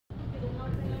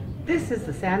This is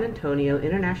the San Antonio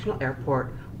International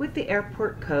Airport with the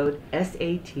airport code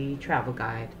SAT Travel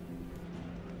Guide.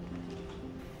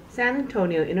 San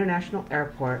Antonio International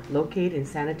Airport, located in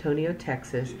San Antonio,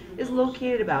 Texas, is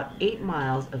located about 8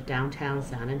 miles of downtown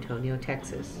San Antonio,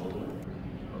 Texas.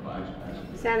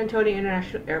 San Antonio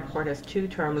International Airport has 2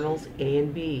 terminals, A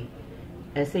and B.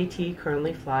 SAT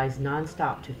currently flies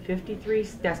non-stop to 53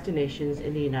 destinations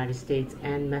in the United States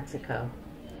and Mexico.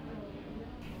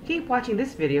 Keep watching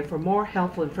this video for more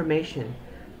helpful information.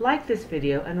 Like this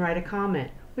video and write a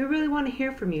comment. We really want to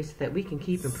hear from you so that we can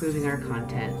keep improving our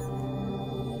content.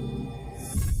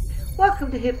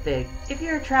 Welcome to Hipfig. If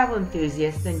you're a travel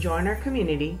enthusiast, then join our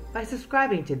community by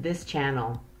subscribing to this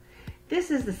channel.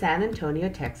 This is the San Antonio,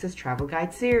 Texas Travel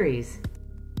Guide series.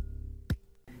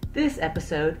 This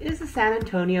episode is the San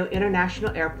Antonio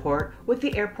International Airport with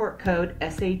the airport code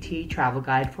SAT Travel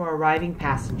Guide for arriving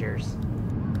passengers.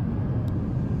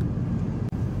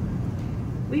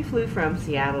 We flew from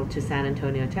Seattle to San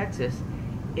Antonio, Texas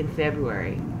in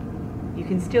February. You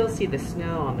can still see the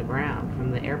snow on the ground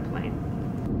from the airplane.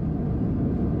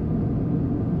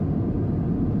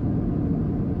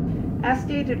 As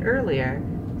stated earlier,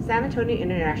 San Antonio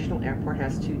International Airport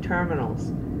has 2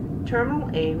 terminals. Terminal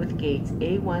A with gates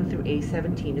A1 through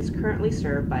A17 is currently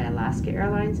served by Alaska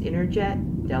Airlines,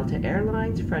 Interjet, Delta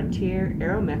Airlines, Frontier,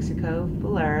 Aeromexico,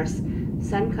 Polaris,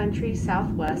 Sun Country,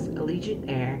 Southwest,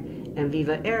 Allegiant Air, and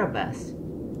Viva Aerobus.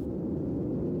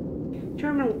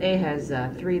 Terminal A has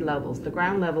 3 levels. The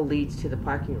ground level leads to the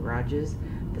parking garages.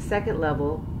 The second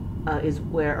level is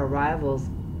where arrivals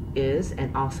is,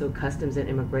 and also customs and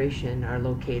immigration are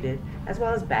located, as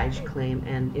well as baggage claim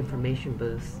and information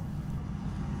booths.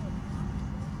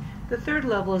 The third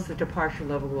level is the departure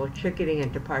level, where ticketing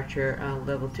and departure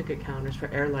level ticket counters for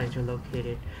airlines are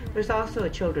located. There's also a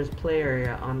children's play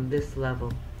area on this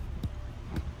level.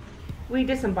 We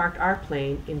disembarked our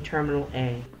plane in Terminal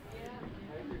A.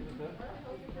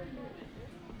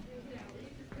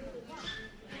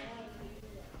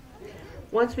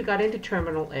 Once we got into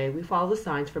Terminal A, we followed the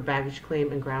signs for baggage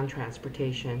claim and ground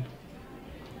transportation.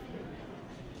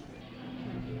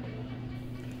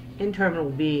 In Terminal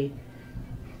B,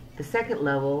 the second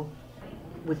level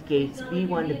with gates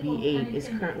B1 to B8 is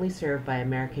currently served by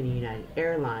American and United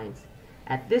Airlines.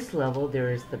 At this level,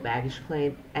 there is the baggage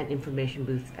claim and information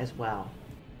booths as well.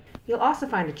 You'll also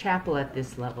find a chapel at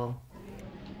this level.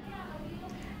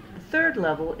 The third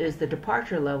level is the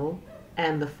departure level,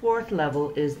 and the fourth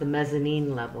level is the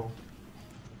mezzanine level.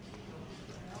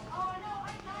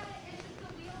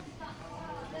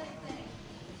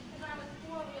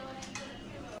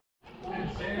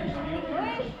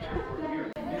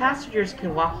 Passengers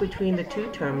can walk between the 2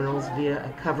 terminals via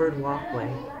a covered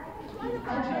walkway.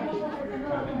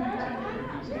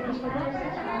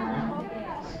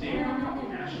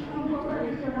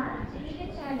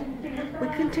 We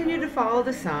continued to follow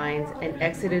the signs and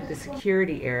exited the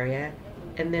security area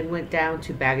and then went down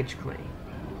to baggage claim.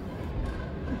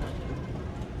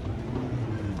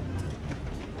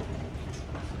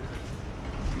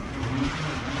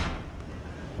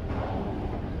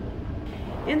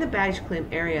 In the baggage claim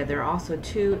area, there are also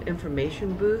 2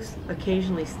 information booths,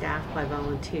 occasionally staffed by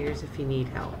volunteers if you need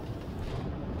help.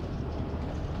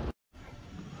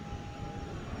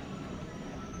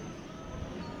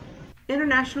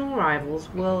 International arrivals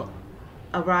will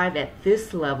arrive at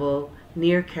this level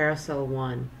near Carousel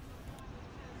 1.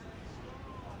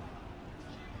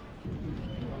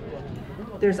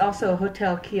 There's also a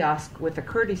hotel kiosk with a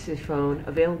courtesy phone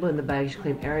available in the baggage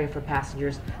claim area for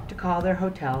passengers to call their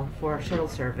hotel for a shuttle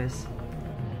service.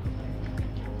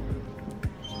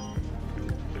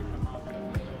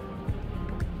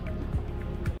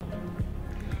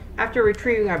 After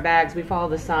retrieving our bags, we follow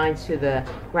the signs to the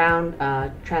ground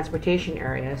transportation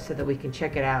area so that we can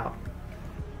check it out.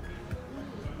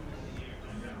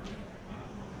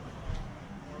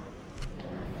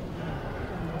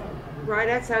 Right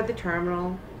outside the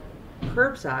terminal,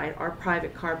 curbside, are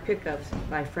private car pickups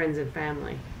by friends and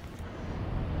family.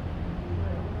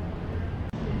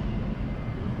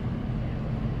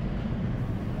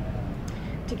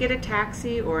 To get a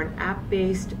taxi or an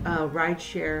app-based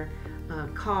rideshare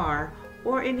car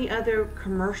or any other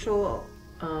commercial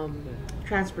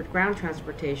ground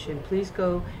transportation, please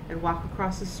go and walk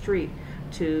across the street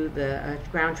to the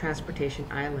ground transportation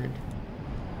island.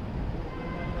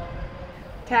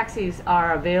 Taxis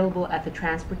are available at the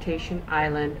transportation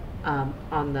island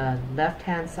on the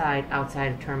left-hand side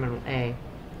outside of Terminal A.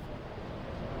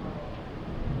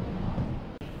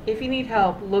 If you need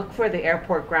help, look for the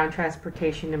airport ground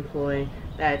transportation employee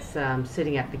that's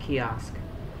sitting at the kiosk.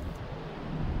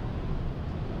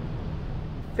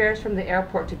 Fares from the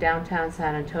airport to downtown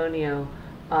San Antonio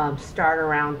start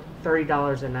around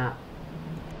 $30 and up.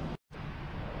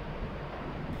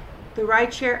 The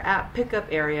Rideshare app pickup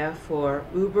area for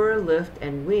Uber, Lyft,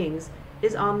 and Wings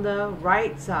is on the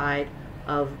right side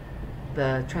of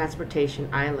the transportation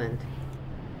island.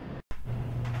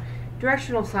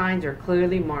 Directional signs are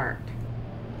clearly marked.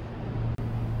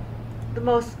 The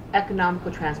most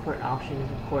economical transport option is,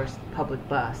 of course, public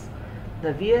bus.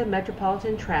 The Via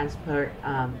Metropolitan Transport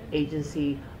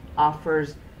Agency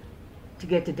offers to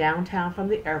get to downtown from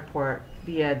the airport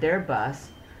via their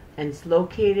bus, and it's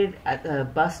located at the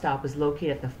bus stop is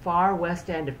located at the far west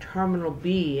end of Terminal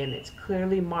B, and it's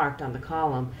clearly marked on the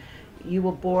column. You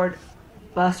will board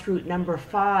bus route number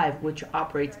 5, which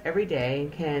operates every day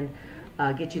and can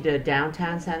get you to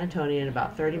downtown San Antonio in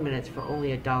about 30 minutes for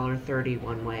only $1.30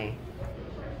 one way.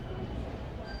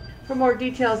 For more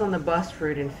details on the bus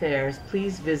route and fares,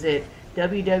 please visit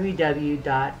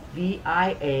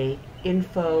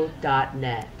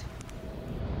www.viainfo.net.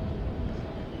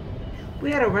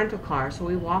 We had a rental car, so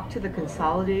we walked to the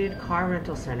Consolidated Car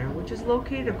Rental Center, which is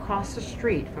located across the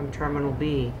street from Terminal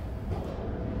B.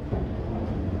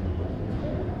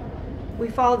 We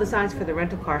followed the signs for the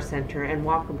rental car center and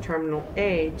walked from Terminal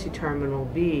A to Terminal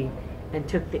B and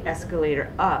took the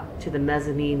escalator up to the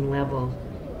mezzanine level,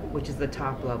 which is the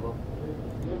top level.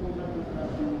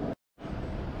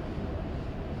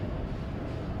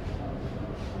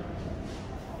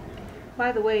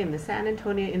 By the way, in the San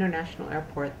Antonio International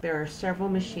Airport, there are several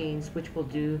machines which will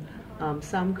do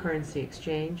some currency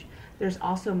exchange. There's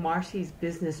also Marcy's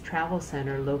Business Travel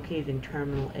Center located in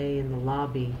Terminal A in the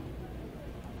lobby.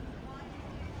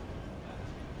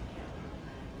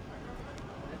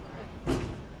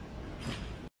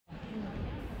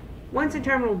 Once in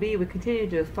Terminal B, we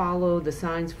continued to follow the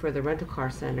signs for the rental car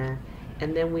center,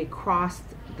 and then we crossed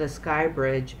the Sky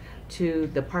Bridge to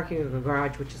the parking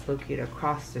garage, which is located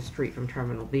across the street from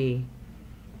Terminal B.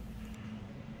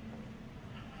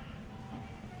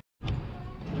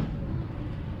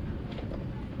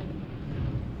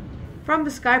 From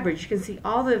the Sky Bridge, you can see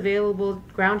all the available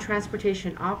ground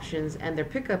transportation options and their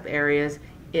pickup areas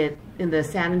in the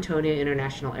San Antonio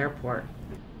International Airport.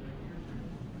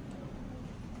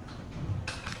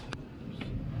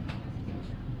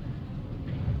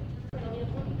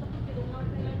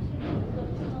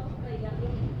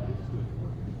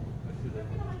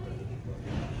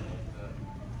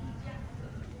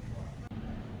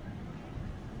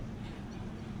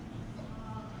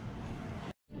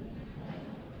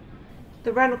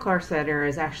 The rental car center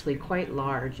is actually quite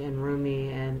large and roomy,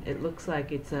 and it looks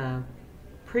like it's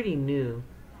pretty new.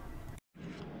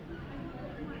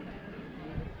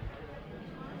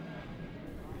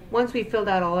 Once we filled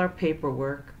out all our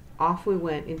paperwork, off we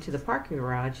went into the parking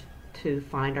garage to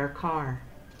find our car.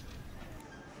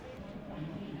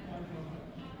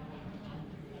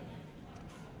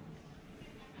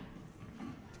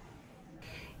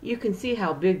 You can see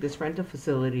how big this rental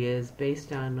facility is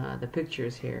based on the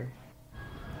pictures here.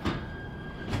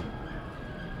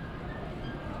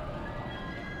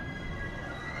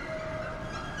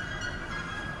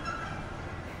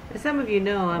 As some of you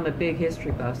know, I'm a big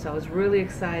history buff, so I was really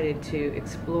excited to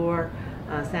explore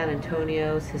San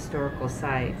Antonio's historical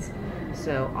sites.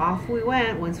 So off we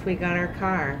went once we got our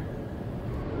car.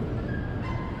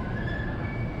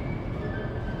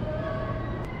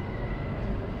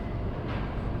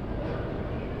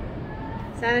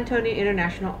 San Antonio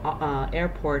International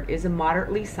Airport is a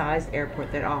moderately sized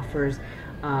airport that offers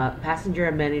passenger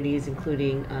amenities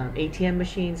including ATM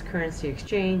machines, currency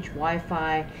exchange,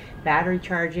 Wi-Fi, battery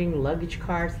charging, luggage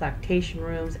carts, lactation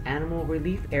rooms, animal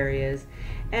relief areas,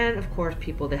 and of course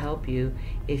people to help you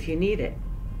if you need it.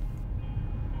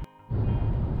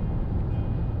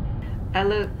 I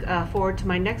look forward to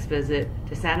my next visit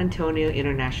to San Antonio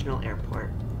International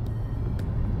Airport.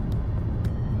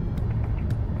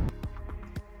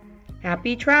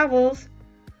 Happy travels!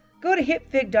 Go to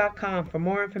hipfig.com for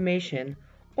more information,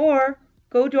 or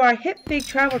go to our Hipfig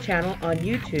travel channel on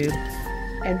YouTube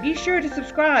and be sure to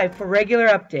subscribe for regular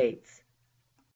updates.